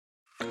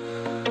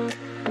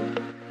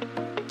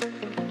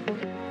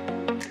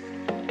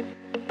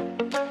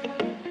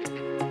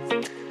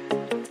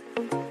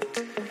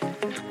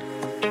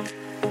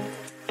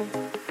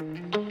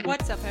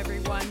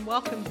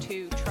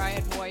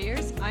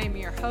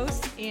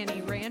host,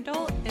 Annie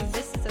Randall, and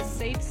this is a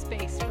safe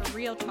space for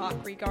real talk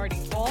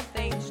regarding all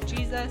things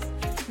Jesus,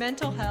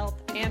 mental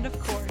health, and of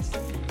course,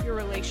 your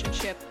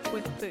relationship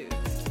with food.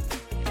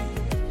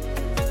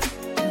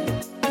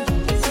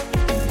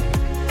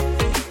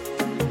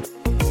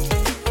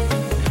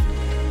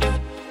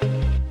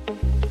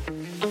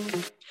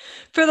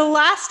 For the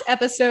last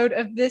episode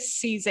of this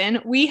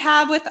season, we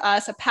have with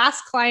us a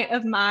past client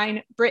of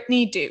mine,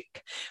 Brittany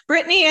Duke.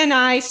 Brittany and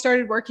I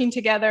started working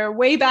together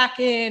way back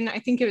in, I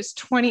think it was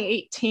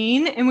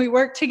 2018, and we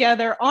worked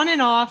together on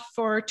and off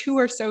for 2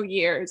 or so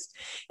years.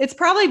 It's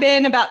probably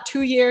been about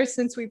 2 years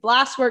since we've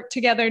last worked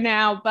together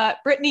now, but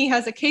Brittany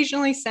has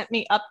occasionally sent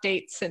me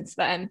updates since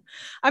then.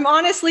 I'm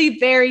honestly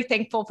very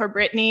thankful for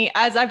Brittany,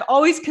 as I've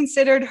always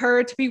considered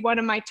her to be one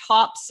of my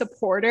top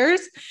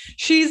supporters.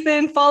 She's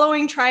been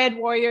following Triad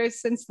Warriors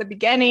since the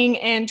beginning,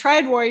 and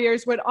Triad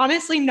Warriors would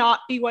honestly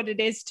not be what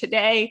it is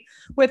today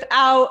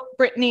without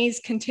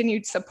Brittany's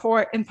continued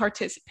support and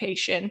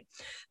participation.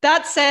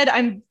 That said,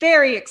 I'm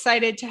very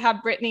excited to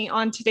have Brittany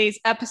on today's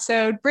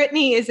episode.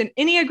 Brittany is an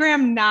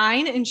Enneagram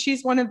 9, and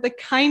she's one of the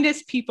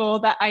kindest people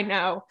that I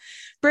know.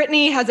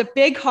 Brittany has a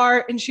big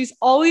heart, and she's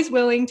always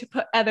willing to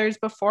put others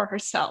before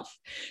herself.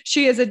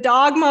 She is a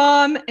dog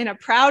mom and a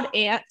proud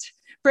aunt.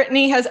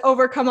 Brittany has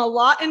overcome a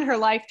lot in her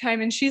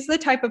lifetime, and she's the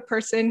type of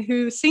person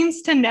who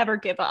seems to never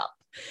give up.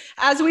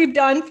 As we've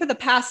done for the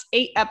past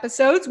 8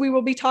 episodes, we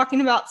will be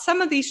talking about some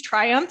of these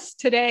triumphs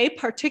today,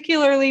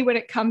 particularly when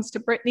it comes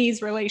to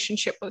Brittany's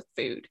relationship with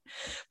food.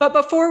 But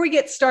before we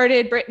get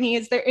started, Brittany,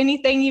 is there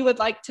anything you would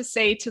like to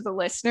say to the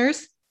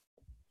listeners?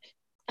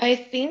 I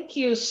think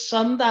you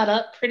summed that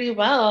up pretty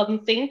well,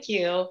 and thank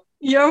you.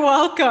 You're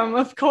welcome,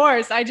 of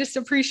course. I just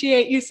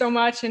appreciate you so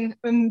much, and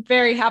I'm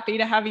very happy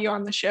to have you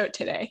on the show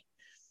today.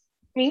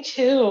 Me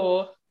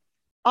too.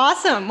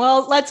 Awesome.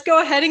 Well, let's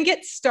go ahead and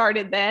get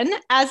started then.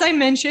 As I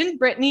mentioned,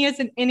 Brittany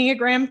is an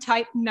Enneagram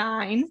type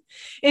 9.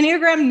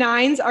 Enneagram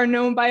 9s are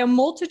known by a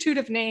multitude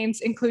of names,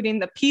 including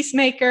the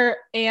peacemaker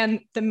and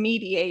the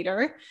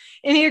mediator.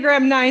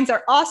 Enneagram 9s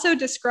are also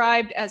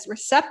described as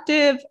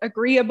receptive,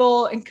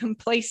 agreeable, and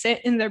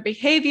complacent in their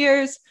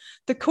behaviors.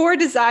 The core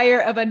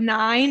desire of a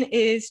 9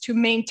 is to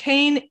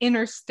maintain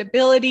inner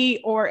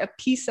stability or a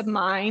peace of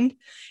mind.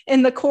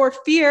 And the core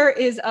fear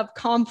is of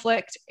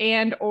conflict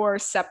and or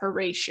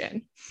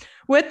separation.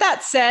 With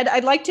that said,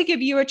 I'd like to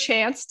give you a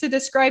chance to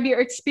describe your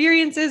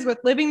experiences with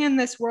living in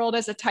this world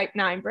as a type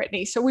 9,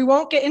 Brittany. So we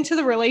won't get into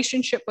the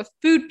relationship with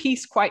food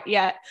piece quite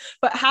yet,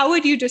 but how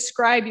would you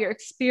describe your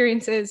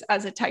experiences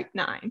as a type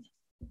 9?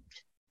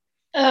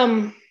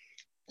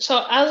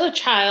 So as a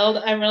child,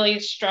 I really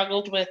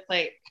struggled with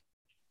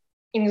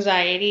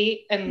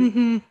anxiety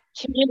and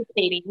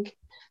communicating.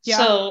 Yeah.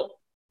 So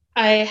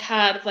I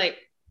had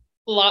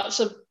lots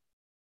of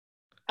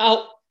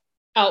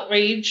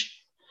outrage.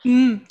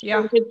 Yeah.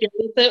 I could deal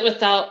with it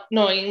without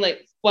knowing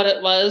what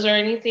it was or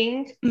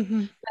anything.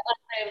 Mm-hmm.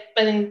 I've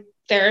been in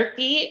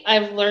therapy.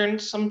 I've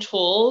learned some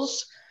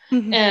tools,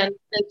 Mm-hmm. and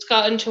it's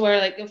gotten to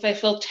where if I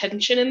feel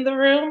tension in the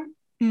room,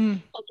 I'll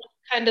just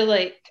kind of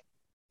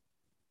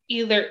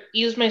either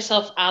ease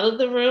myself out of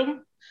the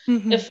room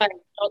if I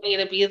don't need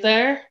to be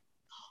there,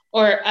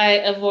 or I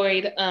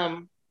avoid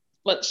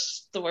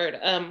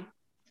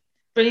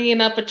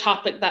bringing up a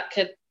topic that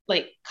could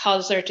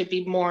cause there to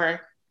be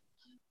more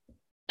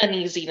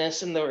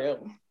uneasiness in the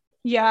room.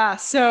 Yeah.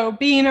 So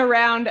being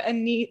around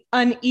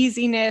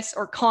uneasiness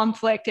or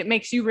conflict, it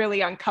makes you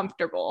really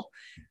uncomfortable.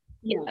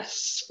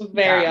 Yes.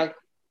 Very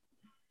uncomfortable.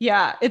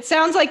 Yeah. It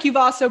sounds like you've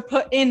also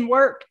put in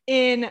work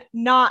in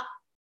not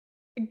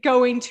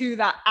going to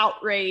that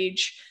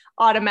outrage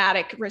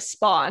automatic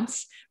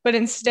response, but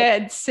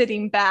instead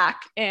sitting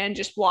back and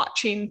just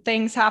watching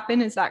things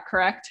happen. Is that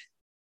correct?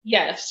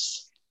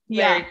 Yes.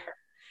 Yeah. Very correct.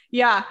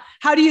 Yeah.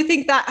 How do you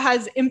think that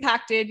has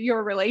impacted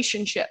your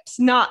relationships,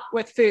 not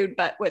with food,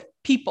 but with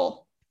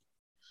people?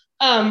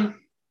 I've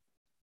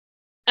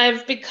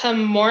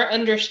become more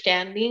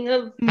understanding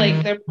of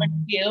their point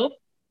of view.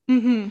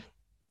 Mm-hmm.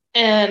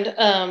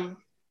 And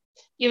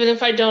even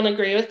if I don't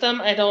agree with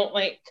them, I don't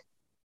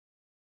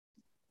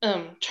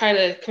try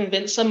to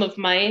convince them of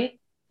my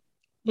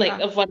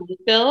of what I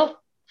feel.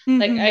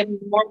 Mm-hmm. I'm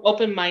more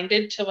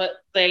open-minded to what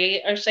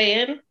they are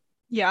saying.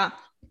 Yeah.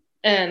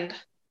 And I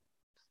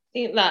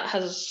think that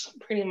has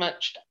pretty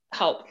much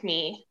helped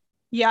me.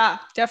 Yeah,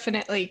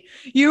 definitely.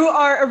 You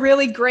are a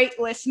really great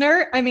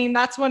listener. I mean,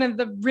 that's one of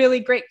the really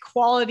great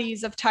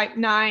qualities of type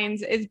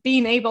 9s is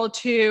being able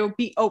to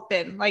be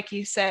open, like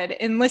you said,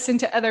 and listen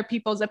to other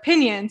people's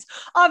opinions.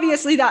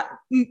 Obviously, that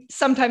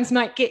sometimes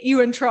might get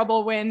you in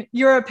trouble when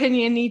your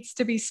opinion needs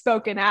to be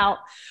spoken out.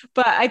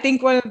 But I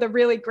think one of the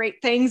really great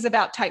things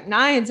about type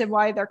 9s and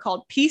why they're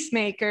called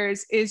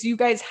peacemakers is you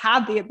guys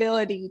have the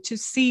ability to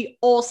see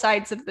all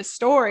sides of the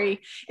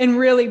story and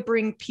really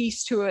bring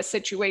peace to a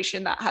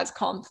situation that has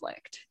conflict.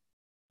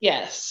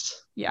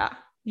 Yes. Yeah.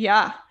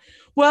 Yeah.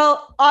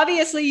 Well,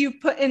 obviously, you've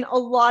put in a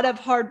lot of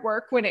hard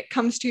work when it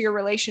comes to your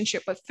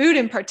relationship with food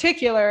in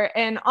particular.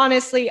 And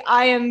honestly,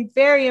 I am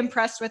very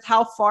impressed with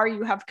how far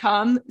you have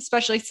come,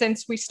 especially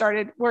since we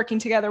started working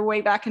together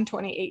way back in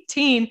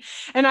 2018.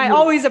 And I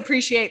always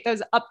appreciate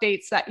those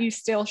updates that you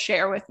still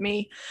share with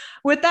me.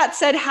 With that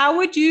said, how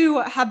would you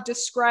have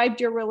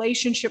described your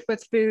relationship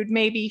with food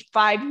maybe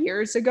 5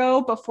 years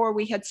ago before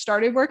we had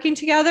started working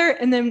together?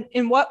 And then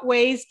in what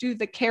ways do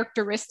the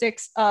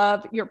characteristics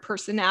of your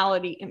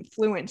personality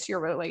influence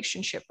your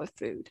relationship with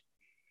food?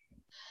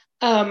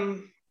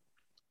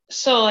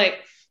 So like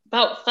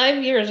about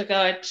 5 years ago,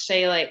 I'd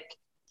say like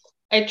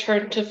I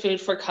turned to food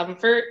for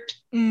comfort.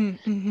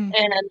 Mm-hmm.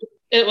 And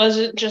it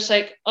wasn't just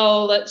like,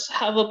 oh, let's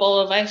have a bowl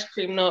of ice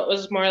cream. No, it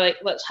was more like,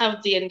 let's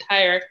have the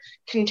entire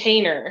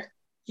container.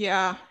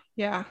 Yeah.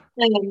 Yeah.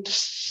 And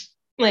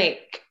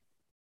like,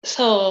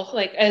 so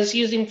like I was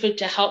using food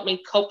to help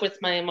me cope with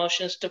my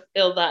emotions to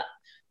feel that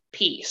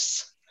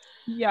peace.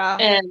 Yeah.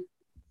 And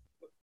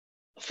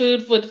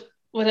food would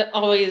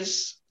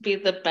always be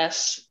the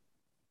best.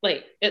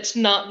 Like, it's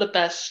not the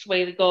best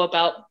way to go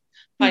about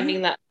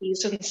finding that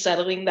peace and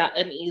settling that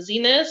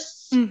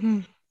uneasiness.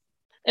 Mm-hmm.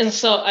 And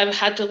so I've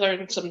had to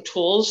learn some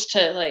tools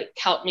to like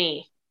help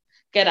me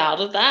get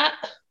out of that.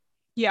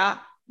 Yeah.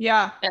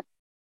 Yeah. And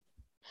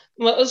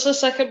what was the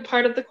second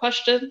part of the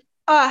question?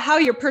 How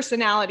your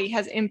personality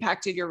has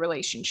impacted your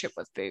relationship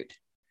with food.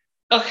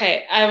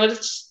 Okay, I would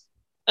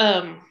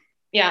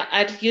yeah,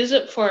 I'd use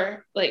it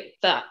for like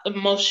that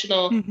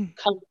emotional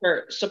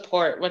comfort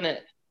support when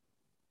it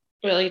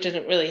really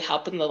didn't really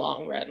help in the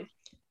long run.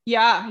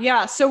 Yeah,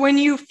 yeah. So when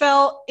you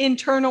felt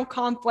internal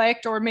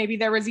conflict, or maybe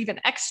there was even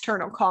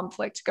external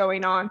conflict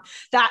going on,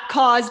 that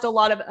caused a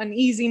lot of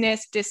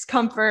uneasiness,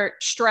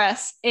 discomfort,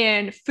 stress,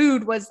 and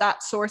food was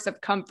that source of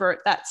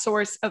comfort, that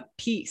source of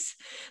peace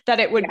that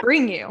it would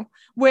bring you,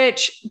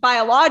 which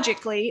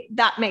biologically,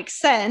 that makes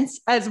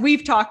sense, as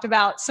we've talked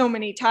about so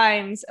many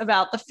times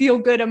about the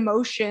feel-good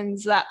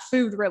emotions that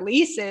food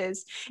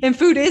releases. And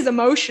food is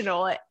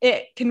emotional.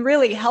 It can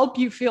really help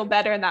you feel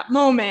better in that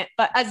moment.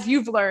 But as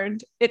you've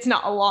learned, it's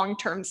not a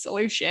long-term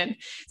solution.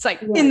 It's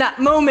like in that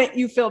moment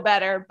you feel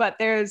better, but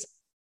there's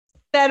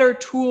better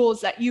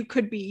tools that you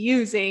could be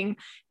using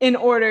in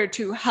order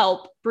to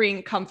help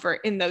bring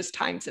comfort in those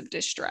times of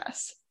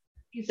distress.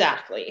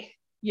 Exactly.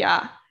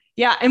 Yeah.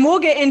 Yeah. And we'll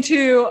get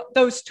into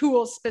those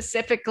tools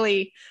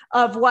specifically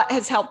of what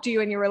has helped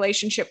you in your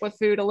relationship with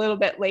food a little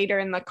bit later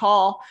in the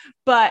call.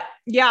 But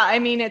yeah, I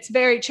mean, it's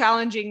very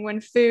challenging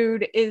when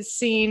food is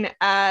seen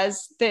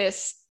as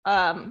this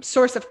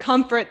source of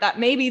comfort that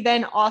maybe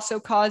then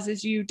also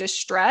causes you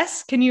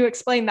distress. Can you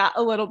explain that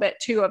a little bit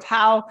too, of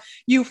how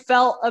you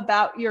felt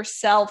about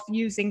yourself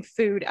using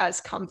food as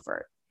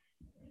comfort?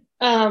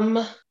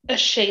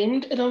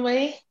 Ashamed in a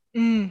way.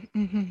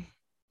 Mm-hmm.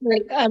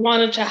 Like I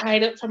wanted to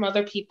hide it from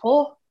other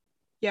people.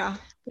 Yeah.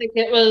 Like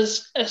it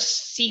was a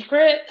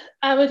secret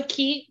I would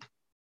keep.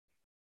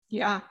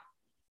 Yeah.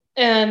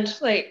 And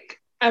like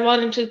I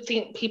wanted to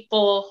think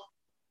people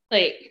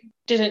like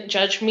didn't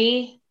judge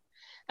me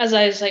as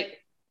I was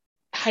like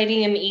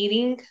hiding and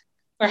eating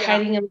or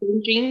hiding and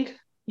binging.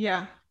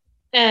 Yeah.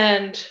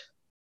 And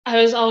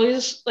I was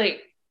always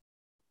like,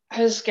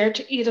 I was scared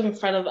to eat in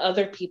front of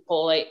other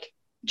people, like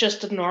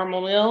just a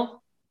normal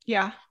meal.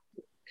 Yeah.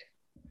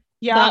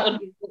 Yeah. That would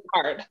be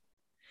hard.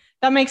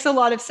 That makes a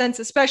lot of sense,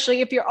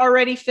 especially if you're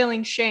already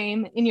feeling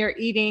shame in your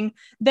eating,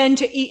 then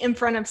to eat in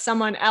front of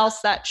someone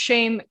else, that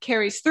shame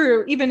carries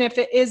through, even if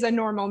it is a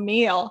normal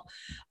meal.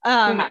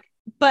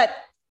 But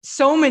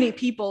so many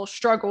people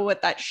struggle with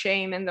that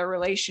shame in their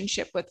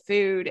relationship with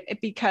food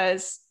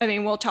because, I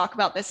mean, we'll talk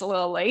about this a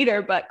little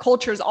later, but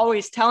culture is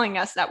always telling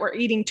us that we're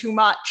eating too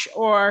much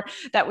or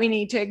that we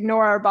need to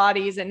ignore our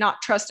bodies and not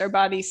trust our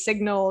body's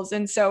signals.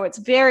 And so it's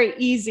very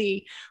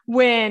easy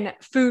when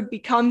food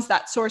becomes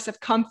that source of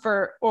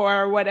comfort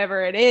or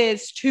whatever it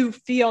is to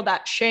feel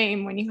that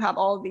shame when you have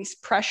all of these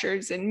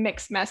pressures and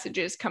mixed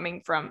messages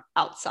coming from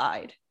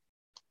outside.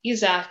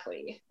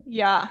 Exactly.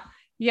 Yeah.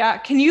 Yeah.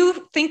 Can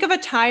you think of a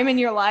time in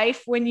your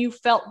life when you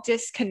felt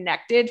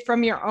disconnected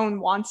from your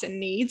own wants and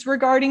needs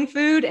regarding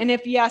food? And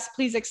if yes,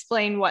 please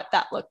explain what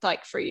that looked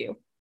like for you.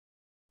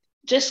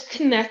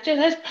 Disconnected,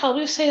 I'd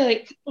probably say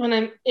like when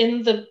I'm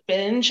in the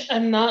binge,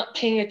 I'm not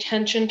paying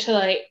attention to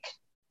like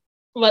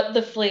what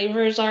the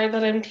flavors are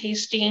that I'm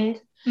tasting,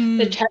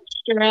 the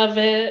texture of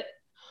it,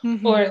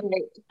 or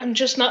like I'm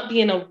just not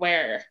being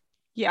aware.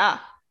 Yeah.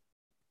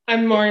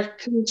 I'm more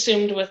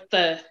consumed with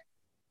the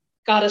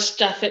gotta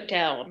stuff it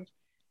down.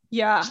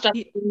 Yeah. Stuff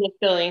in the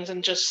fillings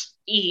and just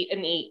eat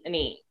and eat and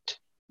eat.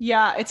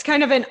 Yeah. It's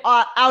kind of an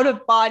out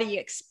of body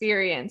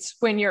experience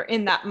when you're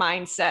in that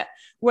mindset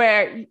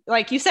where,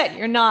 like you said,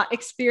 you're not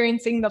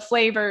experiencing the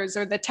flavors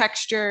or the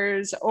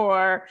textures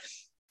or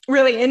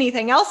really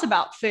anything else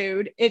about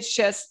food. It's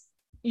just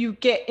you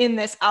get in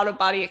this out of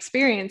body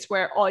experience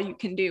where all you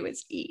can do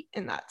is eat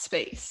in that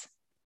space.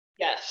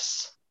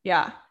 Yes.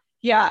 Yeah.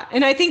 Yeah.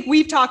 And I think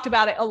we've talked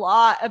about it a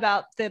lot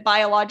about the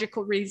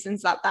biological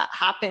reasons that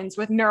happens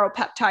with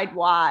neuropeptide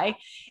Y.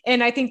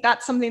 And I think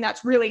that's something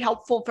that's really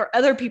helpful for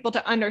other people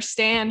to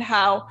understand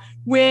how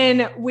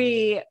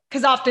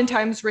because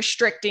oftentimes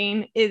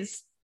restricting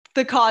is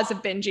the cause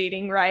of binge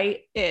eating, right?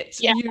 It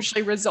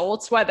usually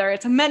results, whether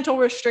it's a mental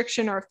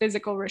restriction or a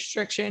physical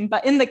restriction.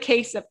 But in the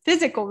case of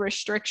physical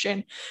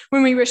restriction,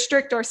 when we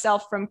restrict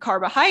ourselves from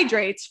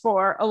carbohydrates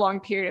for a long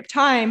period of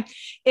time,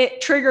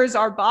 it triggers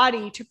our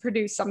body to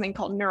produce something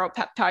called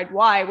neuropeptide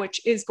Y,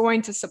 which is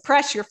going to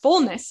suppress your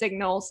fullness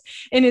signals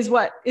and is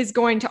what is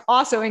going to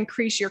also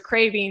increase your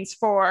cravings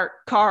for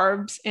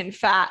carbs and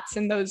fats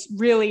and those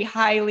really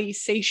highly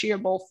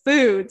satiable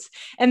foods.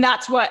 And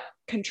that's what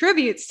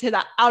contributes to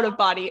that out of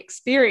body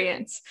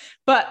experience.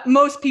 But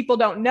most people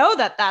don't know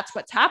that that's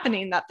what's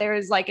happening, that there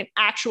is like an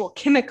actual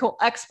chemical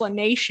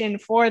explanation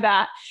for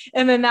that.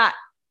 And then that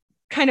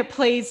kind of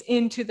plays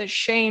into the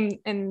shame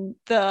and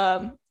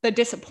the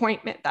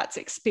disappointment that's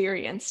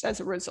experienced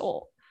as a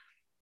result.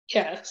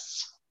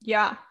 Yes.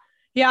 Yeah.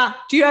 Yeah.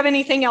 Do you have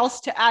anything else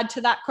to add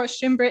to that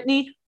question,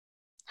 Brittany?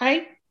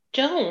 I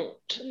don't,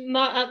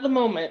 not at the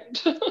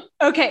moment.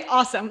 Okay,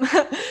 awesome.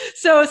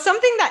 So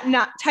something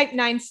that type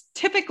 9s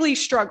typically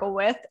struggle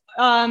with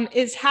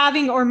is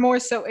having, or more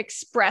so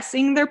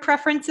expressing, their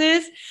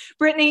preferences.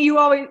 Brittany, you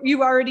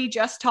already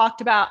just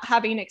talked about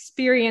having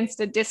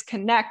experienced a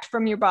disconnect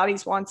from your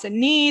body's wants and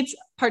needs,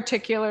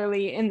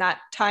 particularly in that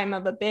time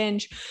of a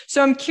binge.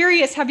 So I'm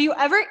curious, have you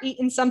ever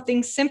eaten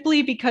something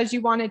simply because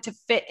you wanted to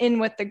fit in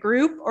with the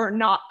group or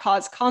not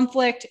cause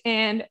conflict?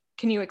 And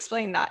can you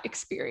explain that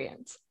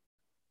experience?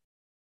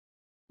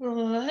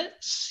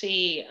 Let's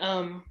see.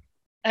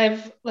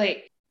 I've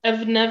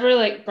never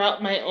like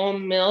brought my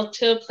own meal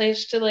to a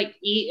place to like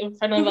eat in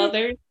front of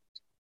others.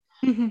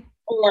 Mm-hmm.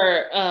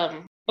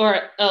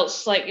 Or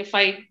else like if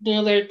I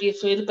knew there'd be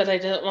food but I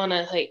didn't want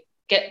to like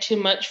get too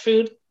much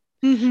food,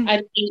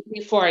 I'd eat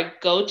before I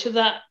go to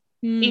that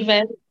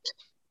event.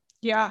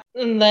 Yeah.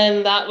 And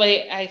then that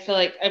way I feel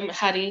like I'm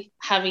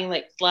having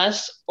like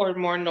less or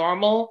more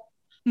normal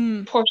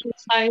portion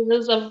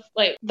sizes of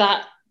like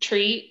that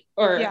treat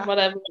or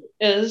whatever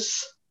it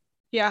is.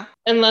 Yeah.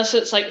 Unless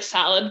it's like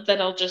salad,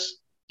 then I'll just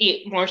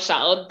eat more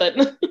salad.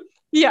 But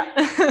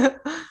yeah.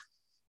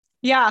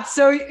 Yeah.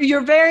 So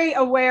you're very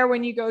aware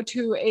when you go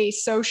to a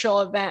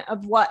social event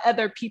of what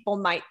other people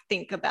might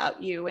think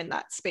about you in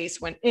that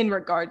space when in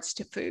regards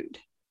to food.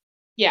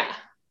 Yeah.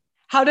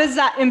 How does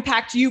that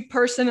impact you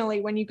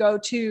personally when you go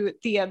to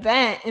the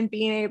event and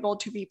being able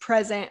to be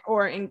present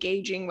or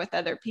engaging with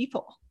other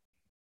people?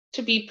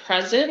 To be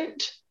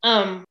present,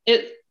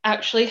 it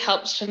actually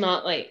helps to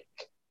not like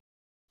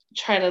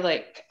try to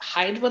like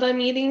hide what I'm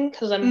eating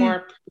because I'm more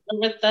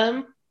present with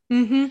them.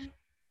 Mm-hmm.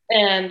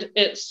 And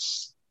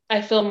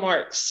I feel more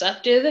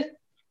accepted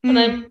when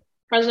I'm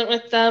present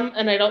with them,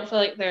 and I don't feel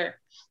like they're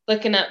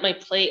looking at my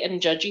plate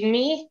and judging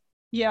me.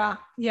 Yeah.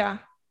 Yeah.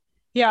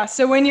 Yeah.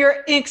 So when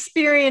you're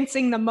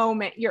experiencing the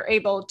moment, you're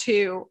able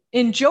to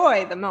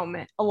enjoy the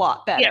moment a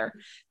lot better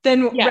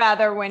than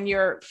rather when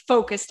you're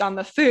focused on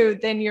the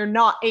food, then you're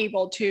not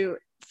able to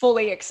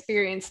fully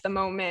experience the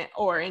moment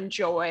or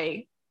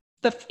enjoy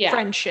the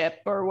friendship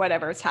or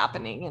whatever's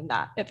happening in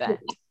that event.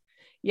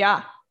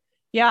 Yeah.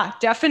 Yeah,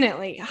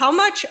 definitely. How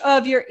much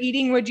of your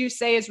eating would you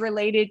say is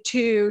related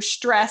to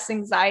stress,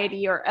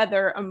 anxiety, or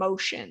other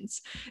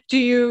emotions? Do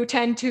you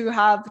tend to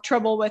have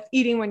trouble with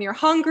eating when you're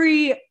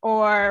hungry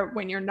or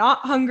when you're not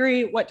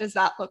hungry? What does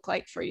that look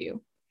like for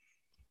you?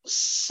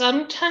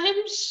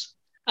 Sometimes,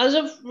 as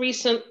of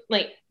recent,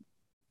 like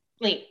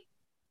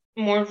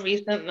more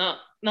recent, not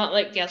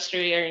like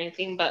yesterday or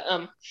anything, but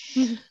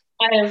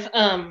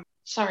I've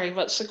sorry,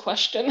 what's the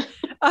question?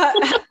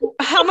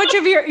 How much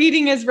of your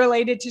eating is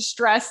related to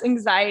stress,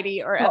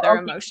 anxiety, or other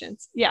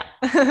emotions? Yeah.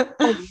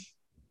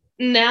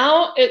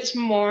 Now it's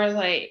more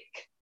like,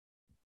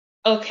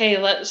 okay,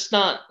 let's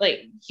not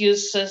like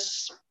use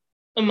this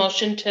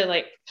emotion to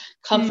like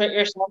comfort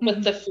yourself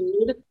with the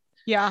food.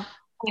 Yeah.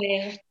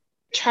 I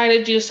try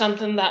to do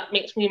something that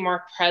makes me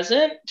more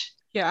present.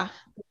 Yeah.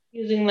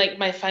 Using like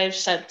my 5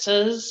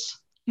 senses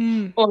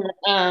or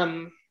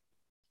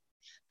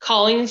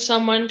calling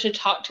someone to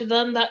talk to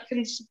them that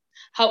can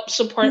help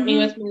support me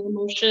with my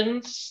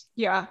emotions.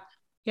 Yeah.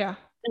 Yeah.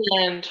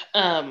 And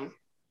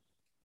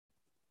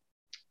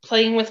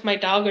playing with my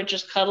dog or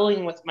just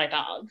cuddling with my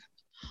dog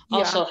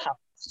also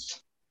helps.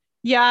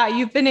 Yeah,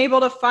 you've been able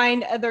to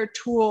find other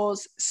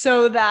tools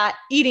so that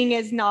eating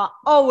is not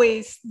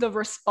always the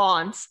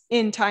response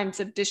in times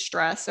of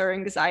distress or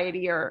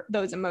anxiety or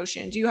those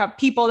emotions. You have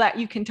people that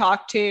you can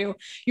talk to.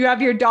 You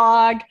have your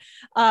dog,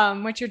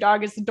 which your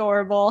dog is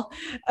adorable.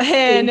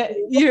 And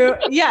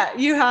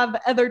you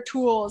have other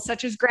tools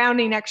such as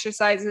grounding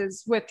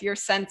exercises with your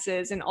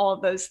senses and all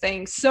of those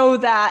things so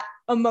that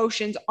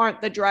emotions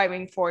aren't the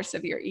driving force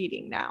of your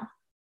eating now.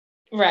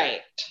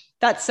 Right.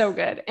 That's so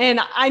good. And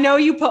I know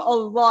you put a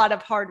lot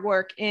of hard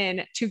work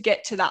in to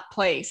get to that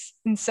place.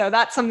 And so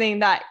that's something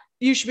that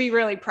you should be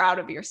really proud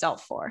of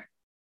yourself for.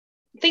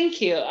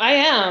 Thank you. I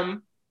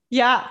am.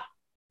 Yeah.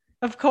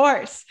 Of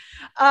course.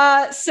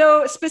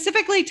 So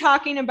specifically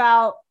talking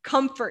about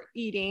comfort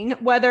eating,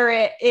 whether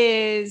it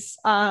is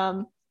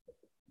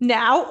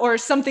now or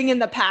something in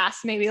the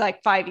past, maybe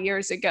like 5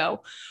 years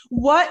ago,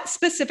 what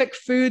specific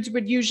foods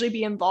would usually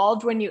be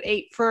involved when you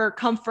ate for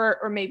comfort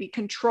or maybe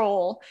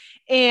control?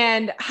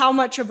 And how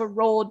much of a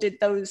role did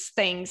those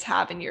things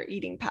have in your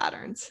eating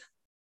patterns?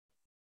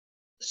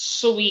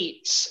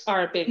 Sweets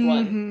are a big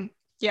one. Mm-hmm.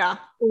 Yeah.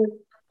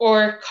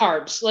 Or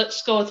carbs.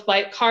 Let's go with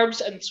white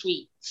carbs and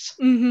sweets.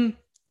 Mm-hmm.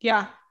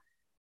 Yeah.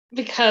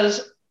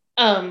 Because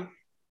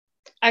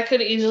I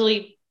could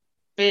easily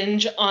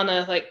binge on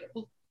a like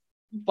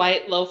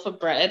white loaf of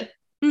bread.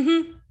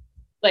 Mm-hmm.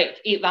 Like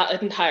eat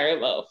that entire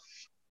loaf.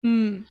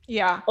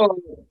 Yeah. Or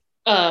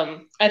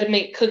I'd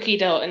make cookie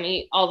dough and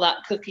eat all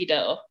that cookie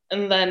dough.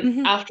 And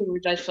then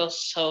afterwards I'd feel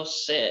so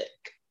sick.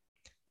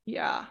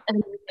 Yeah. And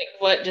like,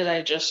 what did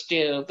I just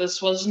do?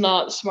 This was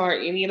not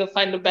smart. You need to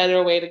find a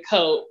better way to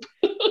cope.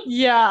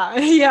 Yeah.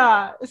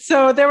 Yeah.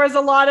 So there was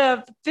a lot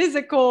of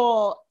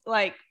physical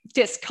like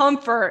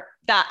discomfort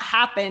that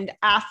happened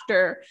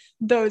after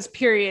those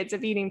periods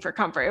of eating for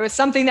comfort. It was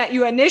something that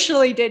you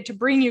initially did to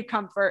bring you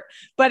comfort,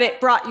 but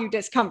it brought you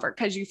discomfort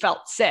because you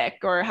felt sick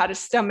or had a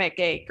stomach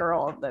ache or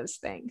all of those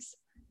things.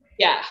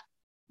 Yeah.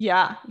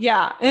 Yeah.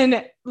 Yeah.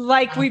 And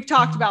like we've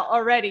talked about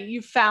already,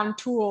 you've found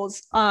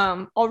tools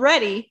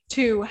already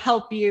to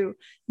help you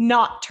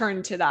not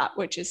turn to that,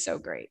 which is so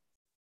great.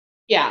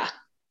 Yeah.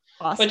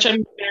 Awesome. Which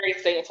I'm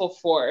very thankful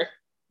for.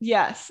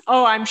 Yes.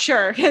 Oh, I'm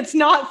sure. It's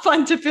not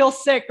fun to feel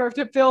sick or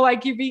to feel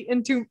like you've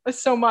eaten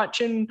so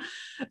much and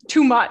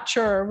too much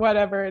or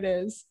whatever it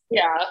is.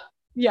 Yeah.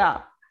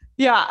 Yeah.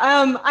 Yeah.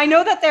 I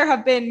know that there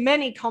have been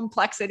many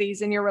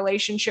complexities in your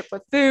relationship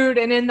with food.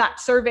 And in that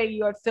survey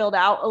you had filled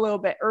out a little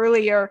bit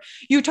earlier,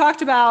 you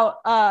talked about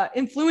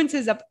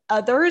influences of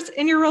others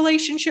in your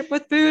relationship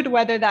with food,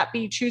 whether that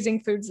be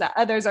choosing foods that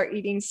others are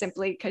eating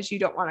simply because you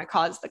don't want to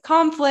cause the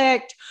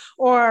conflict,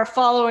 or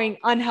following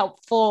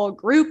unhelpful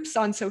groups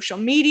on social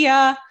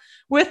media.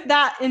 With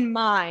that in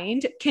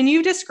mind, can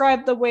you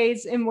describe the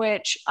ways in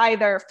which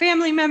either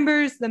family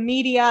members, the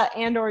media,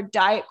 and or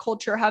diet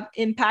culture have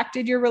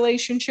impacted your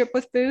relationship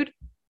with food?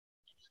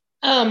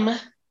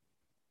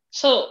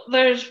 So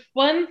there's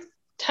one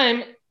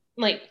time,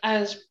 like I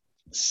was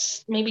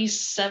maybe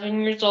 7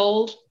 years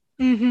old,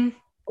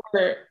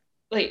 or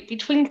like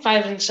between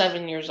 5 and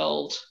 7 years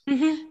old,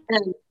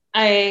 and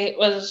I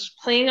was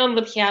playing on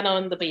the piano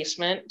in the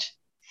basement,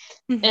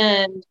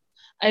 and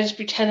I was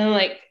pretending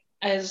like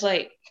I was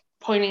like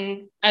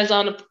pointing. I was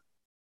on a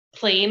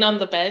plane on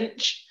the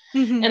bench,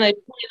 and I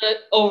pointed it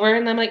over,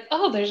 and I'm like,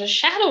 oh, there's a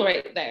shadow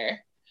right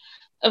there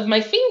of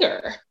my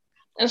finger,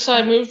 and so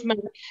I moved my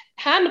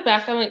hand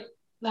back. I'm like,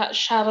 that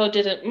shadow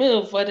didn't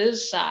move. What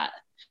is that?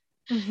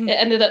 It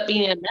ended up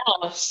being a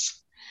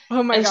mouse.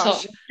 Oh my gosh. So I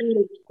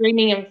started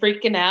screaming and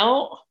freaking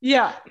out.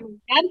 Yeah.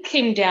 My dad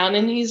came down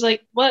and he's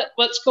like,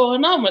 what's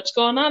going on? What's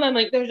going on? I'm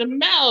like, there's a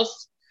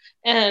mouse.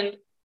 And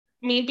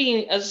me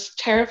being as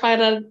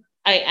terrified as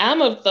I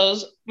am of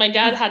those, my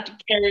dad had to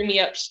carry me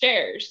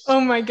upstairs.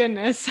 Oh my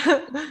goodness.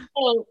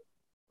 So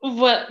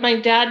what my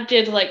dad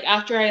did, like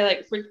after I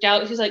like freaked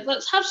out, he's like,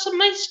 let's have some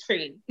ice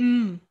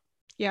cream.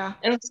 Yeah.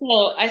 And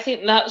so I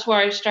think that's where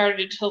I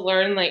started to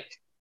learn like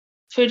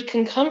food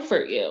can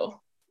comfort you.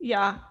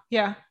 Yeah.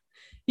 Yeah.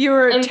 You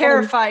were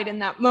terrified in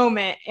that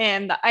moment,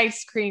 and the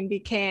ice cream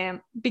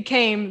became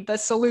the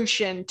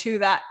solution to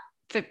that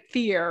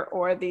fear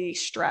or the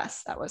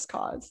stress that was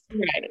caused.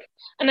 Right.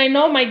 And I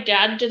know my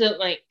dad didn't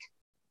like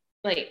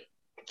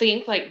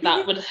think like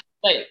that would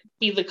like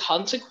be the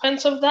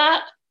consequence of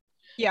that.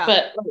 Yeah.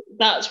 But like,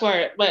 that's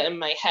where it went in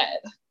my head.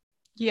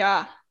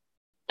 Yeah.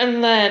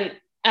 And then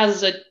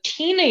as a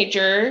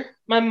teenager,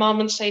 my mom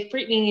would say,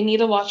 Brittany, you need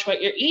to watch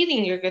what you're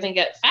eating. You're going to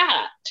get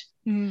fat.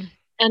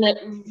 And it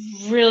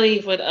really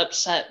would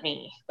upset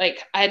me.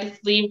 Like, I'd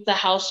leave the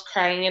house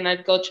crying and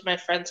I'd go to my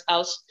friend's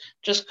house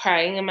just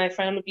crying. And my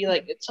friend would be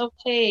like, it's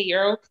okay.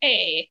 You're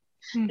okay.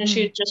 And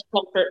she would just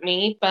comfort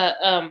me. But,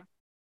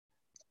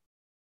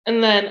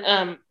 and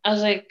then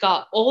as I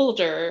got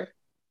older,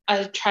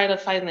 I try to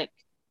find like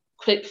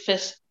quick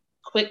fixes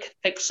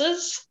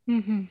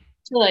to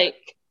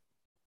like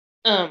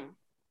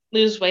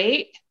lose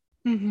weight.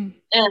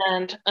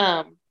 And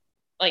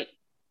like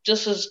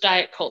just as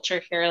diet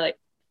culture here, like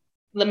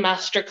the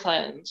Master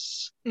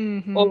Cleanse,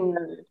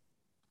 or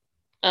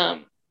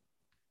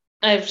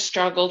I've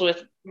struggled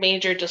with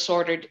major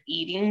disordered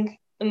eating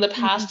in the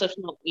past, if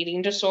not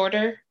eating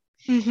disorder.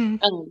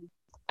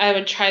 I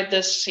would try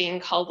this thing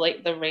called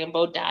like the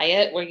rainbow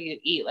diet, where you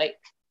eat like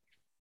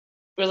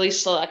really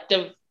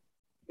selective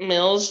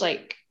meals,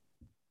 like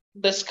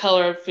this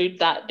color of food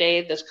that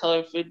day, this color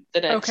of food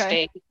the next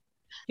day,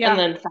 and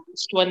then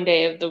fast one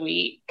day of the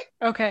week.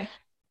 Okay.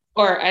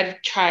 Or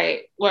I'd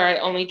try where I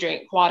only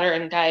drink water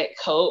and Diet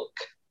Coke.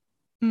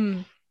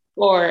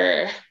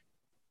 Or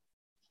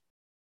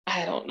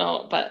I don't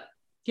know, but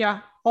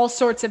yeah, all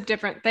sorts of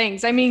different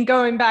things. I mean,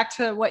 going back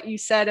to what you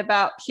said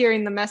about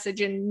hearing the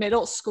message in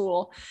middle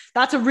school,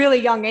 that's a really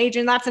young age.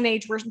 And that's an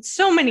age where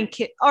so many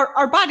kids,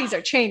 our bodies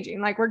are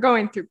changing, like we're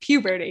going through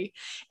puberty.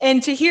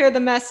 And to hear the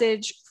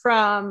message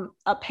from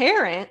a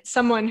parent,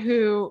 someone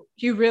who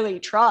you really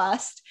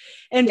trust,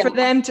 and for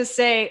them to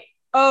say,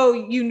 oh,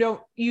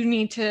 you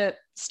need to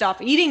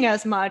stop eating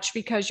as much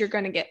because you're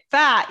going to get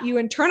fat, you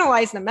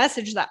internalize the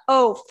message that,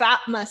 oh, fat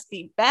must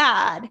be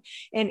bad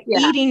and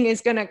eating is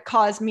going to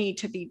cause me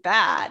to be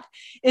bad.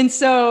 And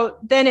so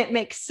then it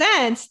makes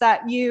sense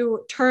that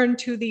you turn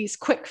to these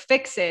quick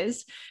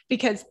fixes,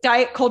 because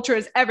diet culture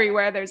is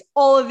everywhere. There's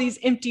all of these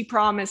empty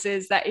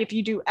promises that if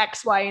you do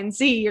X, Y, and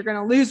Z, you're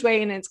going to lose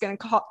weight and it's going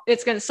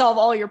to solve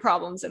all your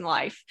problems in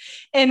life.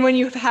 And when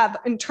you have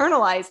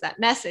internalized that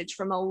message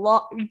from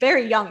a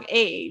very young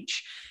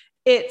age,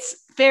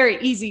 it's very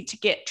easy to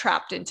get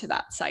trapped into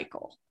that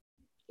cycle.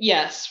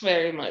 Yes,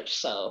 very much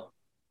so.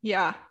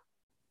 Yeah.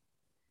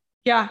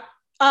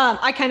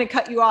 I kind of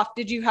cut you off.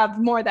 Did you have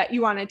more that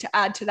you wanted to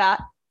add to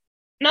that?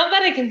 Not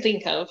that I can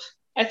think of.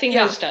 I think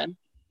I was done.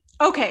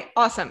 Okay,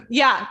 awesome.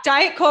 Yeah,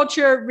 diet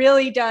culture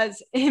really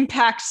does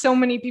impact so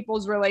many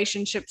people's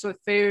relationships with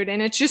food.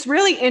 And it's just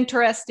really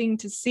interesting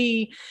to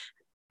see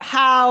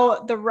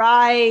how the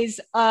rise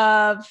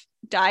of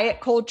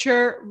diet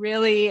culture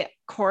really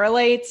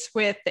correlates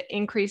with the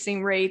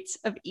increasing rates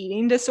of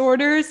eating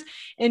disorders,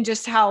 and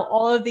just how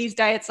all of these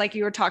diets, like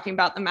you were talking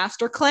about, the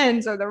Master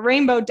Cleanse or the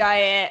Rainbow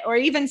Diet, or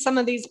even some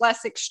of these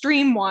less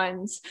extreme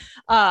ones,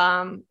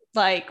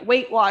 like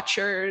Weight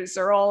Watchers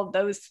or all of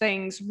those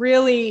things,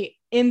 really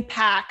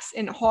impacts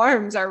and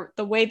harms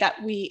the way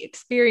that we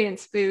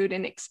experience food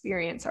and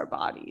experience our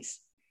bodies.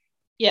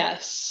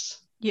 Yes.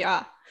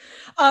 Yeah.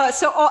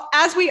 So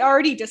as we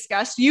already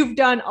discussed, you've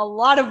done a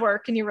lot of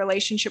work in your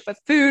relationship with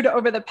food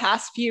over the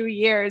past few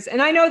years.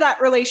 And I know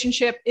that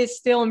relationship is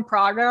still in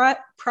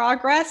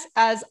progress,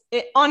 as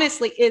it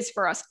honestly is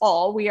for us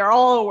all. We are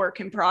all a work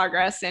in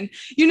progress, and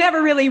you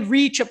never really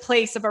reach a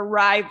place of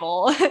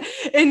arrival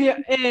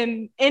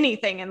in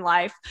anything in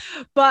life.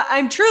 But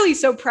I'm truly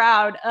so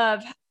proud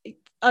of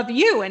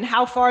you and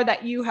how far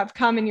that you have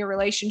come in your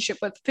relationship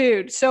with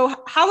food. So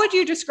how would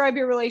you describe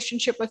your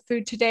relationship with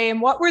food today?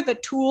 And what were the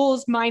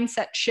tools,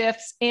 mindset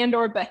shifts, and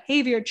or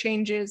behavior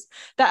changes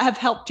that have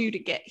helped you to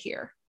get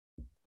here?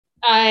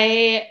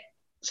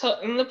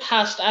 So in the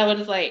past, I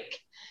would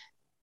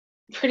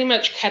pretty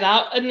much cut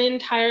out an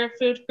entire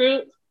food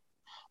group,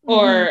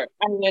 or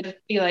I would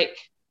be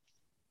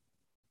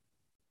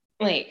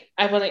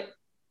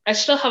I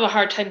still have a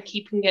hard time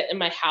keeping it in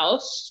my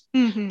house,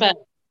 but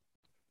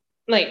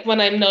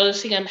when I'm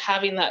noticing I'm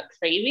having that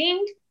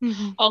craving,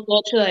 I'll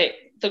go to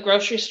the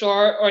grocery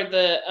store or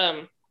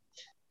the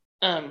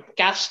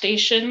gas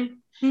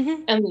station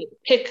and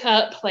pick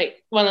up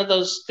one of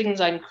those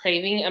things I'm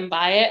craving and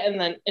buy it and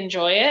then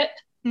enjoy it.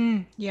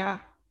 Yeah.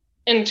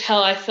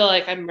 Until I feel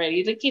like I'm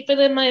ready to keep it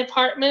in my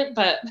apartment.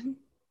 But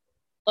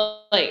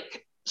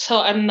so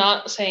I'm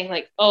not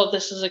saying oh,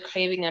 this is a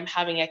craving I'm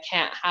having, I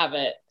can't have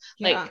it.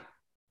 Yeah.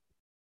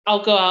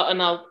 I'll go out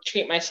and I'll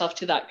treat myself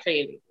to that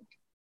craving.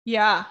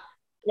 Yeah.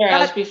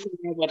 Whereas before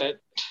I wouldn't.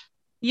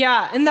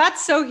 Yeah. And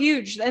that's so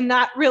huge. And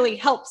that really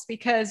helps,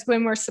 because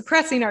when we're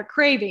suppressing our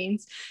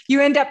cravings,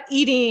 you end up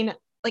eating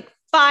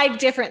 5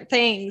 different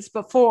things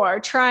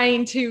before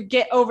trying to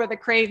get over the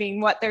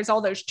craving. There's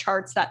all those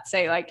charts that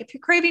say, if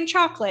you're craving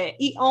chocolate,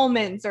 eat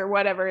almonds or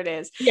whatever it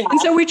is. Yeah. And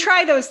so we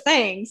try those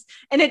things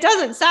and it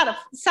doesn't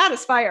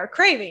satisfy our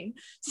craving.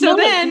 So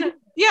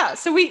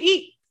so we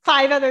eat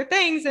 5 other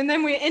things, and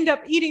then we end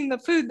up eating the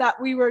food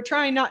that we were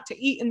trying not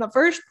to eat in the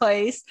first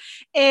place,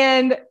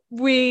 and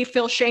we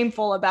feel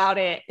shameful about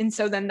it. And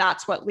so then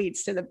that's what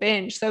leads to the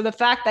binge. So the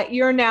fact that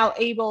you're now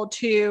able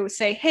to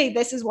say, hey,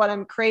 this is what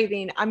I'm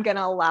craving, I'm going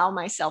to allow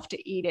myself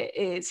to eat it,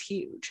 is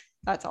huge.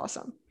 That's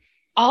awesome.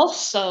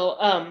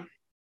 Also,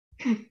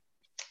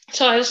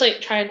 so I was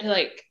trying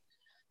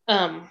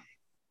to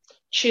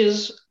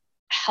choose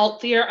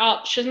healthier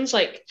options,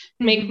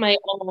 make my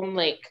own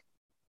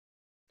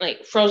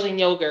frozen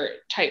yogurt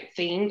type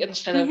thing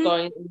instead of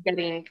going and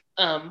getting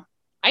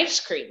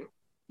ice cream,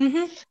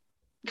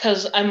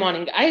 because I'm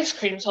wanting ice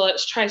cream. So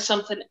let's try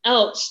something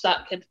else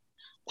that could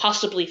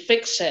possibly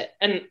fix it,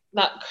 and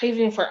that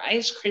craving for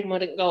ice cream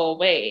wouldn't go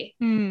away.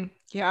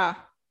 Yeah.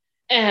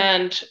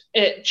 And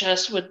it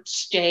just would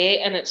stay,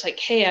 and it's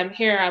hey, I'm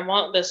here, I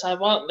want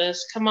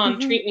this, come on,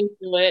 treat me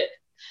to it.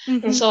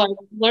 And so I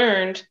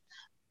learned,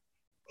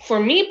 for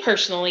me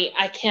personally,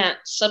 I can't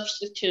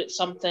substitute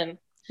something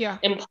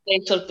in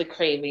place of the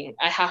craving.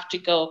 I have to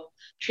go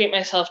treat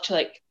myself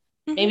to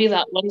maybe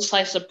that one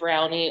slice of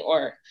brownie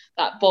or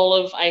that bowl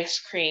of ice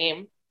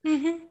cream,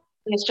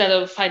 instead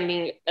of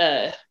finding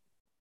a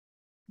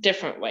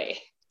different way.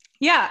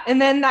 Yeah.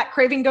 And then that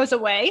craving goes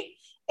away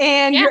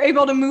and you're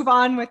able to move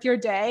on with your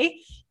day,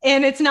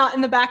 and it's not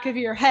in the back of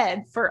your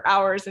head for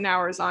hours and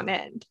hours on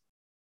end.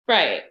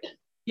 Right.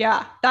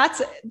 Yeah.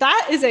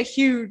 That is a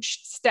huge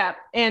step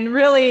and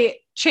really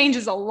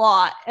changes a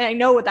lot. And I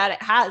know that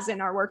it has,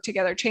 in our work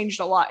together, changed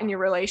a lot in your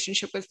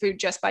relationship with food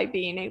just by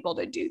being able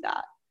to do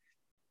that.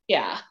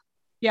 Yeah.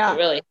 Yeah. It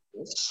really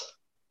is.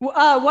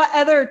 What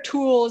other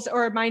tools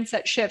or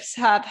mindset shifts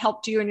have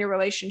helped you in your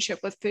relationship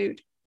with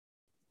food?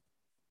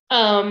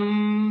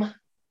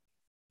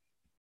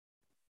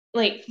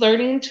 Like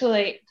learning to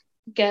like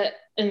get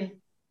in,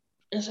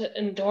 is it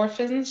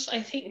endorphins?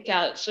 I think,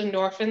 yeah, it's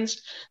endorphins,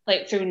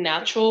 like through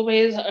natural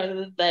ways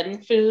other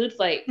than food.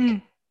 Like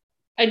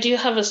I do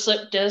have a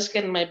slip disc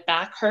and my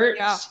back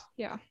hurts.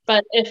 Yeah.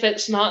 But if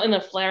it's not in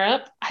a flare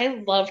up,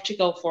 I love to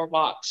go for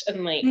walks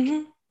and like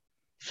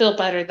feel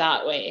better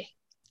that way.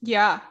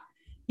 Yeah.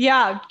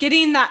 Yeah.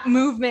 Getting that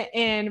movement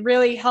in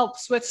really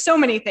helps with so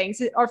many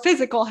things. Our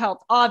physical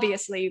health,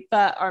 obviously,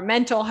 but our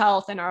mental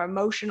health and our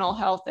emotional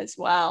health as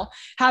well.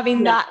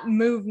 Having that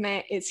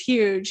movement is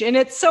huge. And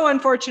it's so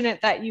unfortunate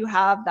that you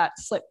have that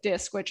slip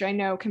disc, which I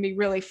know can be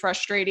really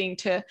frustrating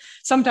to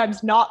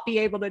sometimes not be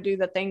able to do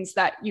the things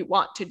that you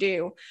want to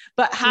do.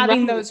 But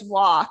having those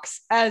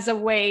walks as a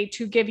way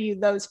to give you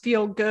those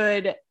feel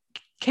good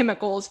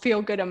chemicals,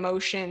 feel good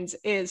emotions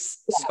is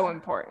so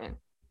important.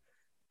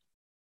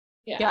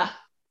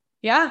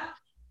 Yeah.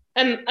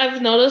 And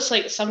I've noticed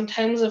like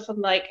sometimes if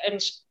I'm like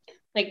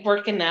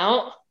working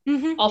out,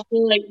 I'll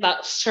feel like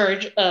that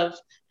surge of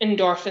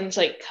endorphins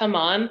like come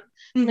on.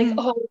 Like,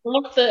 oh, I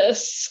love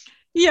this.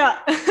 Yeah.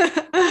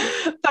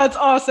 That's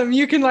awesome.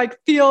 You can like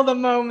feel the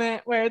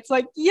moment where it's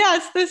like,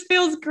 yes, this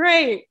feels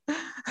great.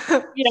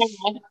 Yeah.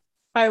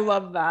 I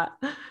love that.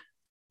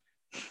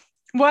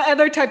 What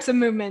other types of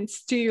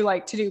movements do you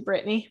like to do,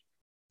 Brittany?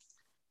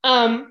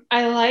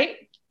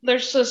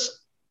 There's this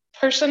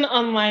person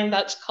online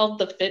that's called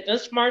the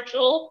Fitness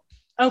Marshal.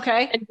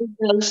 Okay. And he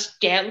does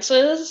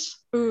dances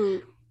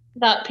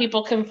that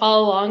people can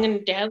follow along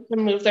and dance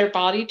and move their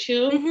body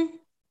to.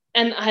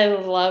 And I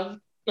love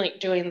like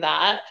doing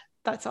that.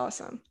 That's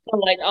awesome. So,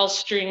 like I'll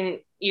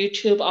stream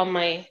YouTube on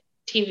my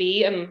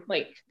TV and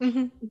like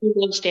do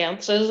those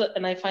dances,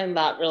 and I find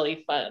that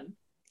really fun.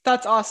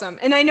 That's awesome.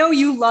 And I know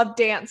you love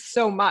dance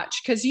so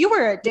much because you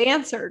were a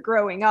dancer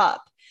growing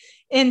up.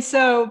 And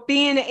so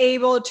being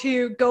able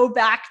to go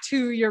back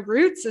to your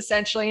roots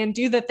essentially and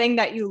do the thing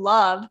that you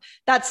love,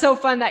 that's so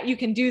fun that you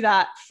can do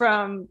that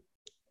from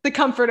the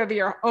comfort of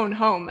your own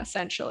home,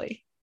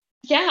 essentially.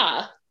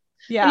 Yeah.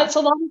 And it's a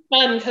lot of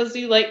fun because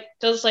he like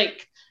does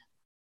like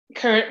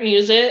current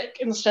music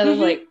instead of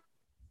like,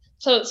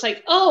 so it's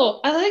like, oh,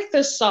 I like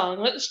this song.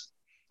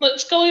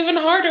 Let's go even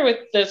harder with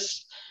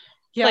this.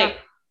 Yeah.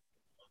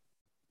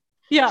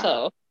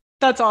 So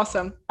that's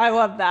awesome. I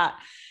love that.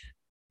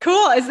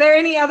 Cool. Is there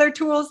any other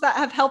tools that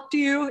have helped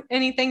you?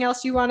 Anything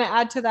else you want to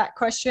add to that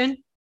question?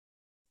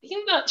 I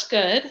think that's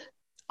good.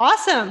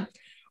 Awesome.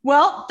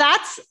 Well,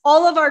 that's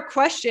all of our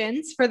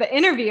questions for the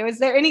interview. Is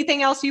there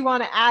anything else you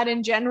want to add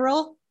in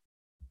general?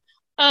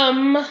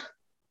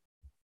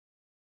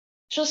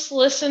 Just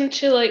listen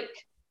to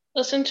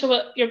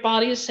what your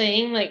body is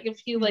saying. Like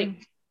if you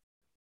like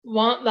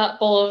want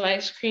that bowl of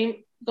ice cream,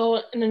 go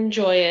and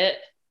enjoy it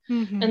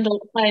and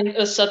don't find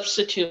a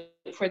substitute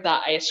for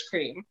that ice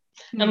cream.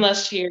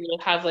 Unless you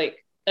have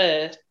like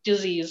a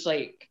disease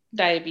like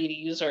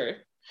diabetes or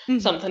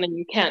something and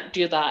you can't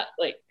do that,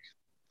 like,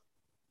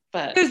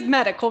 but there's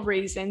medical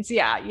reasons.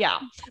 Yeah.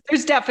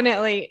 There's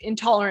definitely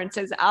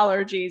intolerances,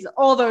 allergies,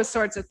 all those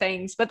sorts of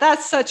things. But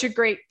that's such a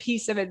great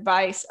piece of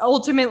advice.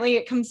 Ultimately,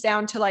 it comes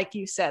down to, like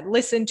you said,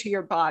 listen to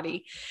your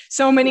body.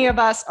 So many of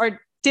us are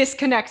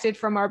disconnected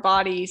from our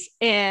bodies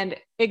and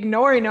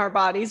ignoring our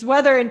bodies,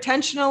 whether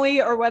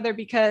intentionally or whether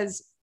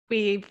because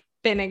we've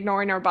been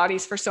ignoring our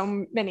bodies for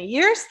so many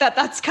years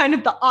that's kind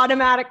of the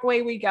automatic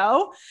way we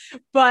go.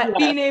 But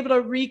being able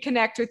to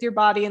reconnect with your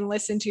body and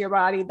listen to your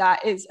body,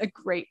 that is a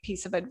great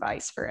piece of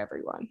advice for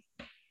everyone.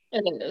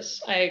 It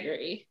is. I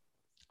agree.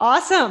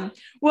 Awesome.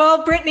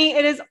 Well, Brittany,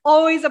 it is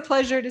always a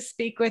pleasure to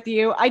speak with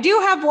you. I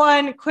do have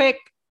one quick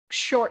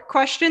short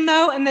question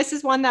though, and this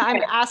is one that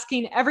I'm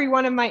asking every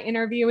one of my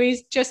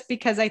interviewees just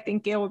because I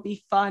think it would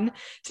be fun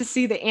to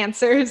see the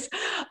answers.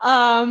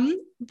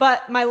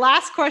 But my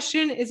last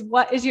question is,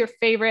 what is your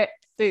favorite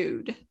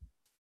food?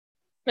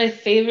 My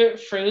favorite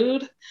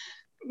food?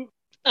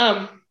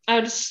 I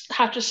would just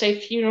have to say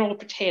funeral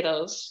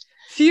potatoes.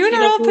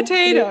 Funeral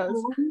potatoes.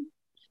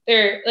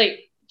 They're like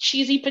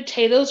cheesy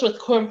potatoes with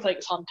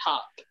cornflakes on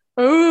top.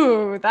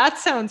 Ooh, that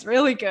sounds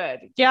really good.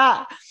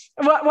 Yeah.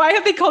 Why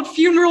have they called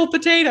funeral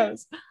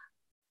potatoes?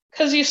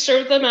 Because you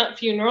serve them at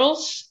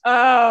funerals.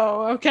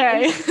 Oh,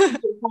 okay.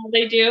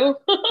 They do.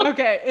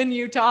 Okay, in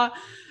Utah.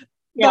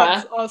 Yeah.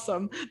 That's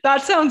awesome.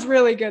 That sounds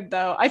really good,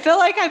 though. I feel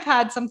like I've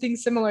had something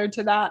similar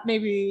to that,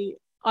 maybe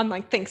on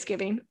like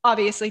Thanksgiving.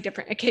 Obviously,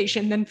 different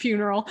occasion than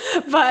funeral,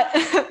 but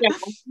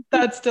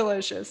that's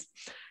delicious.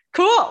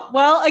 Cool.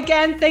 Well,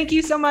 again, thank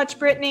you so much,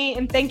 Brittany,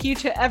 and thank you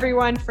to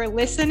everyone for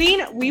listening.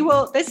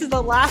 This is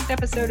the last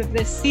episode of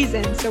this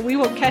season, so we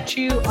will catch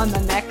you on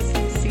the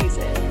next